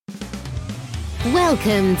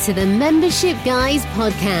Welcome to the Membership Guys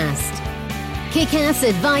podcast. Kick-ass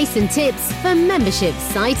advice and tips for membership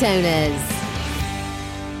site owners.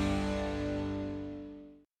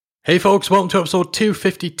 Hey folks, welcome to episode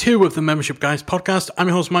 252 of the Membership Guys podcast. I'm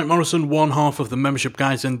your host Mike Morrison, one half of the Membership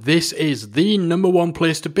Guys, and this is the number one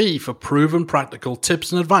place to be for proven practical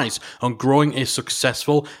tips and advice on growing a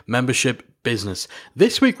successful membership business.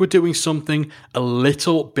 This week we're doing something a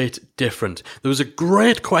little bit different. There was a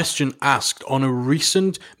great question asked on a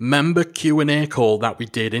recent member Q&A call that we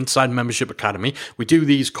did inside Membership Academy. We do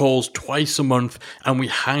these calls twice a month and we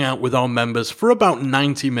hang out with our members for about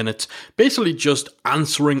 90 minutes, basically just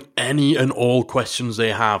answering any and all questions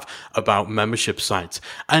they have about membership sites.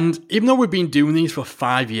 And even though we've been doing these for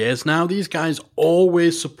 5 years now, these guys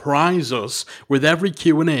always surprise us with every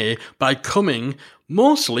Q&A by coming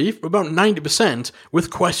mostly, about 90%, with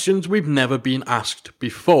questions we've never been asked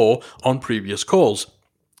before on previous calls.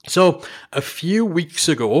 So, a few weeks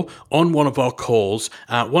ago, on one of our calls,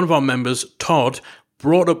 one of our members, Todd,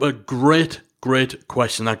 brought up a great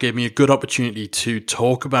question that gave me a good opportunity to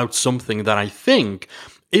talk about something that I think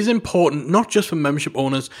is important, not just for membership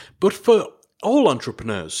owners, but for all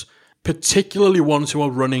entrepreneurs, particularly ones who are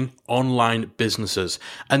running online businesses.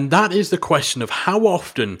 And that is the question of how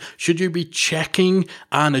often should you be checking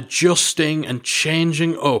and adjusting and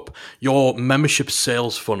changing up your membership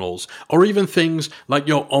sales funnels, or even things like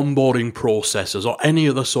your onboarding processes or any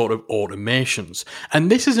other sort of automations. And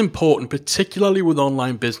this is important, particularly with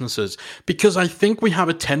online businesses, because I think we have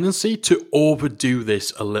a tendency to overdo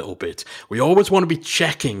this a little bit. We always want to be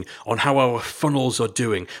checking on how our funnels are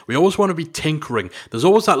doing. We always want to be tinkering. There's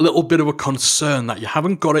always that little bit of a concern that you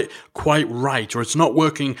haven't got it quite right, or it's not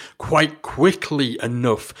working quite quickly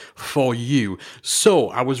enough for you. So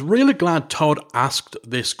I was really glad Todd asked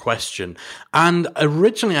this question. And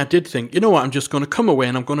originally I did think, you know what, I'm just going to come away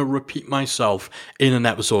and I'm going to repeat myself in an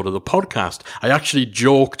episode of the podcast. I actually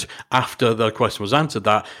joked after the question was answered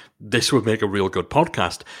that this would make a real good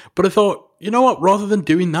podcast. But I thought, you know what, rather than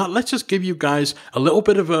doing that, let's just give you guys a little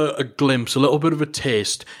bit of a glimpse, a little bit of a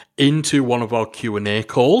taste into one of our Q&A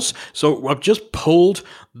calls. So I've just pulled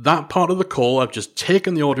that part of the call. I've just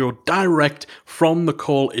taken the audio direct from the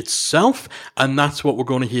call itself, and that's what we're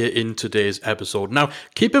going to hear in today's episode. Now,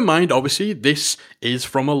 keep in mind, obviously, this is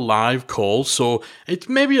from a live call, so it's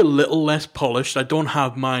maybe a little less polished. I don't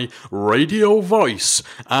have my radio voice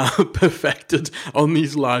perfected on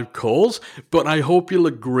these live calls, but I hope you'll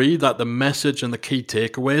agree that the message and the key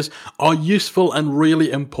takeaways are useful and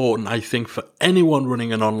really important, I think, for anyone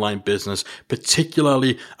running an online business,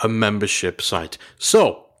 particularly a membership site.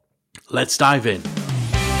 So, let's dive in.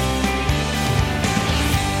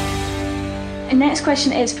 The next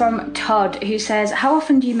question is from Todd, who says, how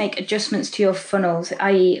often do you make adjustments to your funnels,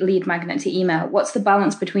 i.e. lead magnet to email? What's the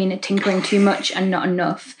balance between tinkering too much and not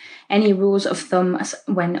enough? Any rules of thumb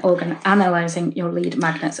when analysing your lead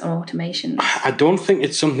magnets or automations? I don't think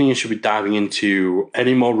it's something you should be diving into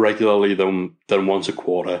any more regularly than once a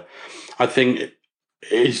quarter. I think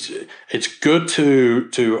it's good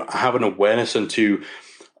to have an awareness and to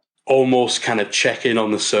almost kind of check in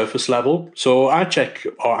on the surface level. So I check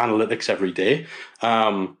our analytics every day,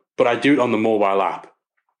 but I do it on the mobile app.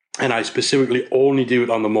 And I specifically only do it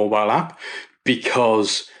on the mobile app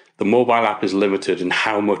because the mobile app is limited in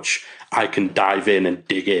how much I can dive in and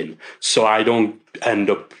dig in. So I don't end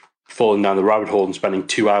up falling down the rabbit hole and spending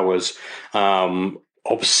 2 hours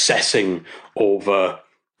obsessing over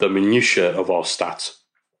the minutiae of our stats.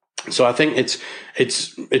 So I think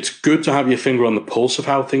it's good to have your finger on the pulse of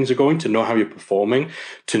how things are going, to know how you're performing,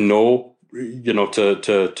 to know,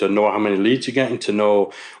 to know how many leads you're getting, to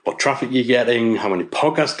know what traffic you're getting, how many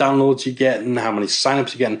podcast downloads you're getting, how many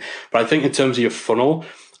signups you're getting. But I think in terms of your funnel,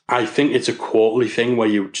 I think it's a quarterly thing where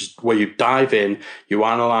you dive in, you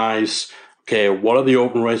analyze, okay, what are the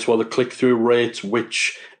open rates, what are the click-through rates,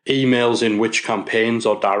 which emails in which campaigns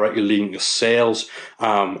are directly leading to sales,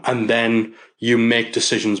 and then you make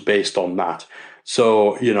decisions based on that.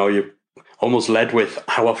 So, you're almost led with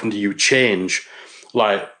how often do you change?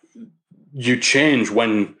 Like, you change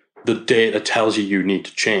when the data tells you need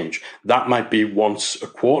to change. That might be once a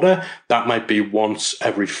quarter, that might be once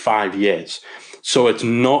every 5 years. So it's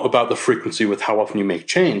not about the frequency with how often you make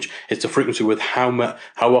change, it's the frequency with how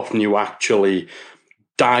often you actually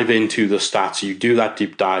dive into the stats. You do that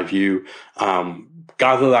deep dive, you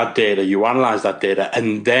gather that data, you analyze that data,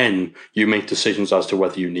 and then you make decisions as to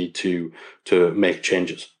whether you need to make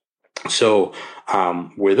changes. So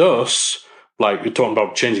with us, like you're talking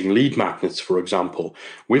about changing lead magnets, for example,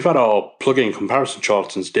 we've had our plugin comparison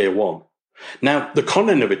chart since day one. Now, the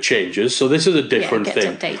content of it changes, so this is a different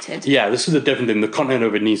thing. It gets updated. Yeah, this is a different thing. The content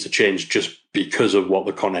of it needs to change just because of what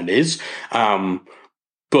the content is.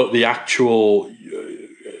 But the actual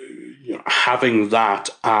having that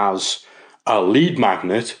as a lead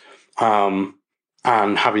magnet and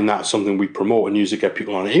having that something we promote and use to get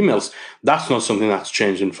people on emails, that's not something that's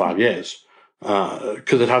changed in 5 years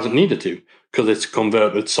because it hasn't needed to, because it's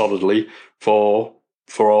converted solidly for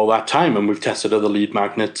all that time. And we've tested other lead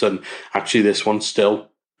magnets, and actually this one still,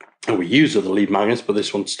 and we use other lead magnets, but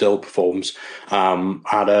this one still performs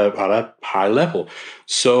at a high level.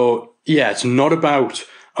 So yeah, it's not about,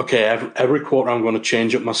 okay, every quarter I'm going to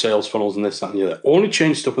change up my sales funnels and this, that, and the other. Only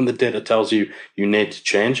change stuff when the data tells you need to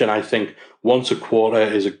change. And I think once a quarter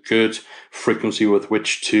is a good frequency with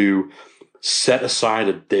which to set aside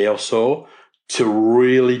a day or so to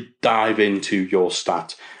really dive into your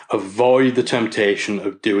stats. Avoid the temptation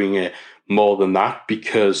of doing it more than that,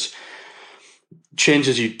 because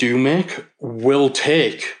changes you do make will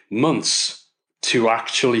take months to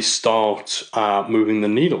actually start moving the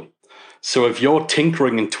needle. So if you're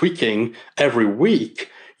tinkering and tweaking every week,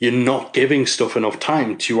 you're not giving stuff enough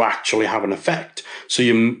time to actually have an effect. So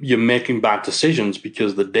you're making bad decisions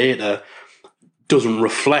because the data doesn't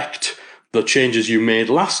reflect the changes you made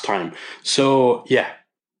last time. So yeah,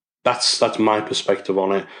 that's my perspective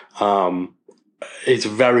on it. It's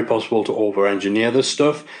very possible to over-engineer this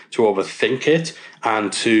stuff, to overthink it,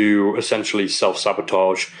 and to essentially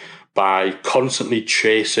self-sabotage by constantly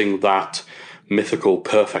chasing that mythical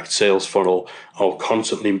perfect sales funnel, or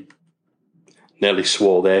constantly, nearly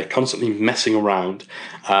swore there, constantly messing around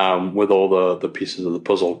with all the pieces of the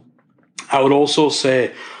puzzle. I would also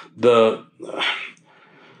say the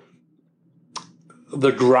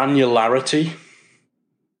granularity,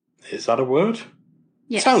 is that a word?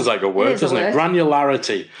 Yes. Sounds like a word, doesn't it?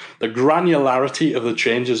 Granularity. The granularity of the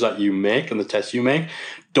changes that you make and the tests you make.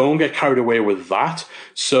 Don't get carried away with that.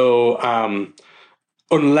 So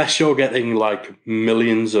unless you're getting like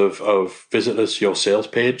millions of visitors to your sales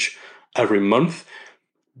page every month,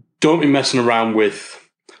 don't be messing around with,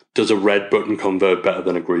 does a red button convert better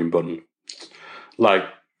than a green button? Like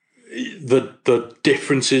the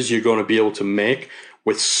differences you're going to be able to make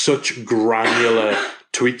with such granular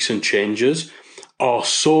tweaks and changes are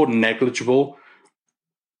so negligible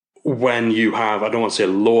when you have, I don't want to say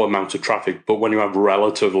low amount of traffic, but when you have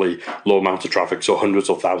relatively low amount of traffic, so hundreds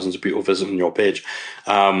or thousands of people visiting your page.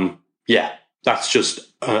 Yeah, that's just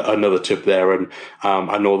another tip there. And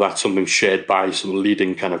I know that's something shared by some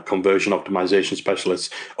leading kind of conversion optimization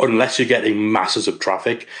specialists. Unless you're getting masses of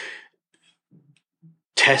traffic,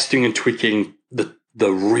 testing and tweaking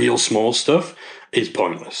the real small stuff is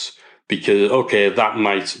pointless. Because, okay, that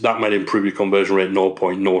might improve your conversion rate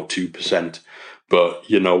 0.02%. But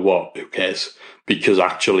you know what? Who cares? Because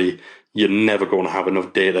actually, you're never going to have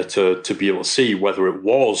enough data to be able to see whether it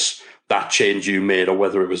was that change you made or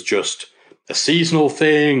whether it was just a seasonal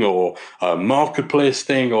thing or a marketplace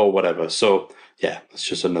thing or whatever. So, yeah, that's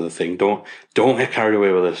just another thing. Don't get carried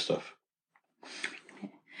away with this stuff.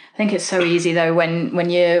 I think it's so easy, though, when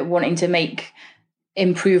you're wanting to make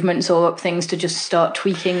improvements or things, to just start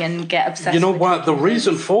tweaking and get obsessed. You know what? The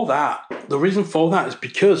reason for that is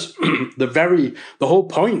because the whole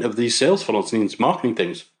point of these sales funnels and these marketing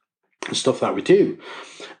things and stuff that we do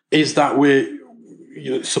is that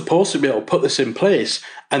you're supposed to be able to put this in place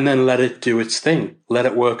and then let it do its thing, let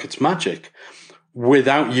it work its magic,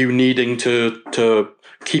 without you needing to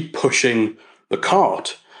keep pushing the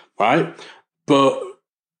cart, right? But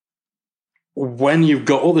when you've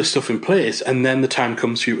got all this stuff in place and then the time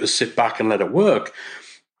comes for you to sit back and let it work,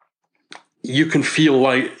 you can feel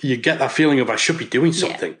like you get that feeling of, I should be doing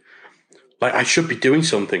something. Yeah. Like I should be doing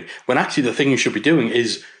something. When actually the thing you should be doing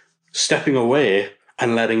is stepping away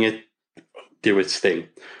and letting it do its thing,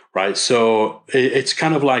 right? So it's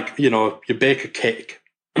kind of like, you bake a cake.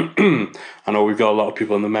 I know we've got a lot of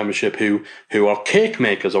people in the membership who are cake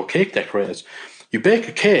makers or cake decorators. You bake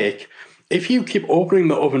a cake, if you keep opening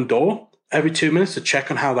the oven door every 2 minutes to check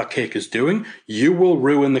on how that cake is doing, you will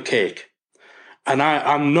ruin the cake. And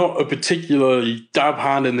I'm not a particularly dab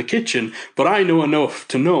hand in the kitchen, but I know enough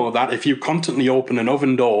to know that if you constantly open an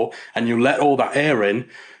oven door and you let all that air in,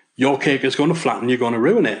 your cake is going to flatten, you're going to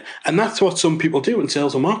ruin it. And that's what some people do in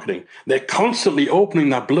sales and marketing. They're constantly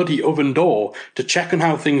opening that bloody oven door to check on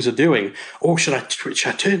how things are doing. Oh, should I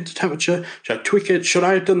turn the temperature? Should I tweak it? Should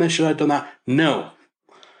I have done this? Should I have done that? No.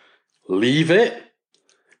 Leave it.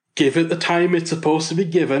 Give it the time it's supposed to be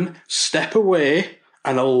given, step away,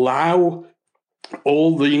 and allow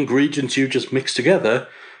all the ingredients you just mixed together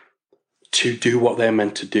to do what they're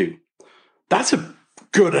meant to do. That's a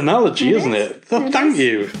good analogy, isn't it? Thank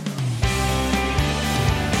you.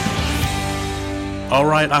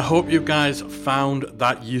 Alright, I hope you guys found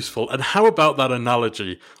that useful. And how about that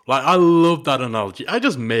analogy? Like, I love that analogy. I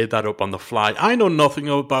just made that up on the fly. I know nothing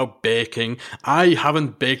about baking. I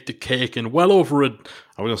haven't baked a cake in well over a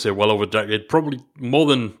decade, probably more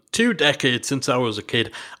than 2 decades since I was a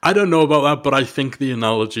kid. I don't know about that, but I think the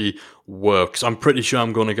analogy works. I'm pretty sure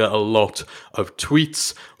I'm going to get a lot of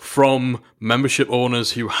tweets from membership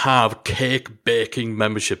owners who have cake baking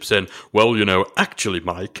memberships in. Well, actually,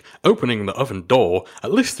 Mike, opening the oven door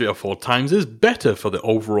at least 3 or 4 times is better for the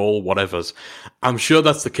overall whatevers. I'm sure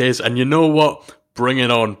that's the case, and you know what? Bring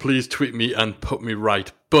it on. Please tweet me and put me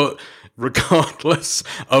right. But regardless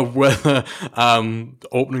of whether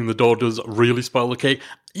opening the door does really spoil the cake,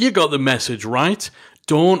 you got the message, right?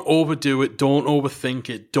 Don't overdo it. Don't overthink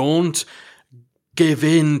it. Don't give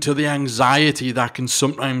in to the anxiety that can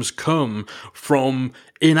sometimes come from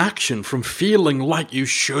inaction, from feeling like you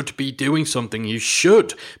should be doing something. You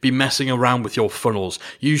should be messing around with your funnels.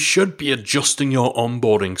 You should be adjusting your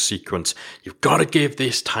onboarding sequence. You've got to give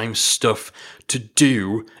this time stuff to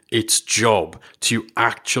do its job, to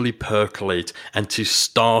actually percolate and to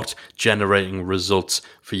start generating results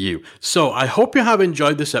for you. So I hope you have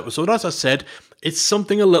enjoyed this episode. As I said, it's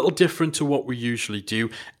something a little different to what we usually do.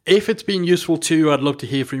 If it's been useful to you, I'd love to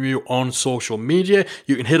hear from you on social media.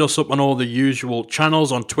 You can hit us up on all the usual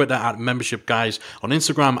channels, on Twitter at Membership Guys, on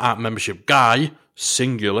Instagram at Membership Guy,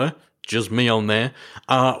 singular, just me on there,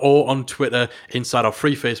 or on Twitter inside our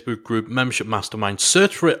free Facebook group, Membership Mastermind.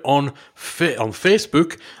 Search for it on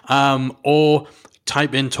Facebook, or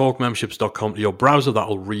type in talkmemberships.com to your browser.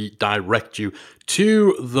 That'll redirect you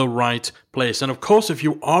to the right place. And of course, if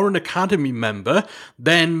you are an Academy member,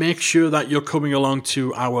 then make sure that you're coming along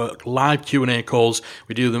to our live Q&A calls.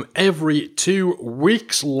 We do them every 2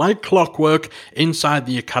 weeks, like clockwork, inside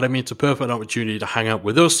the Academy. It's a perfect opportunity to hang out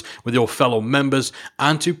with us, with your fellow members,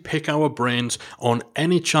 and to pick our brains on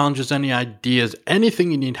any challenges, any ideas,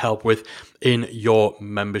 anything you need help with in your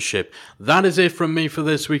membership. That is it from me for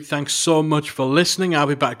this week. Thanks so much for listening. I'll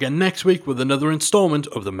be back again next week with another installment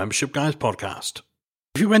of the Membership Guys podcast.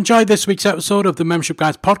 If you enjoyed this week's episode of the Membership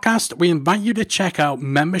Guys podcast, we invite you to check out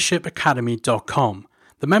membershipacademy.com.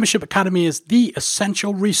 The Membership Academy is the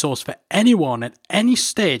essential resource for anyone at any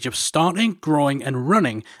stage of starting, growing, and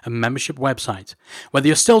running a membership website. Whether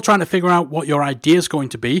you're still trying to figure out what your idea is going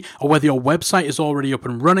to be, or whether your website is already up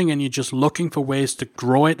and running and you're just looking for ways to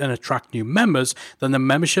grow it and attract new members, then the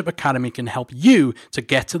Membership Academy can help you to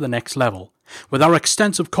get to the next level. With our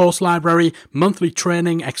extensive course library, monthly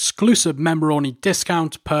training, exclusive member-only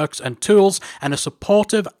discounts, perks, and tools, and a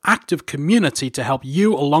supportive, active community to help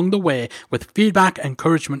you along the way with feedback,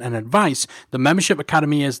 encouragement, and advice, the Membership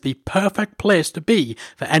Academy is the perfect place to be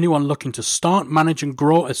for anyone looking to start, manage, and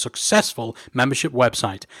grow a successful membership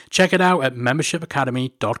website. Check it out at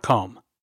membershipacademy.com.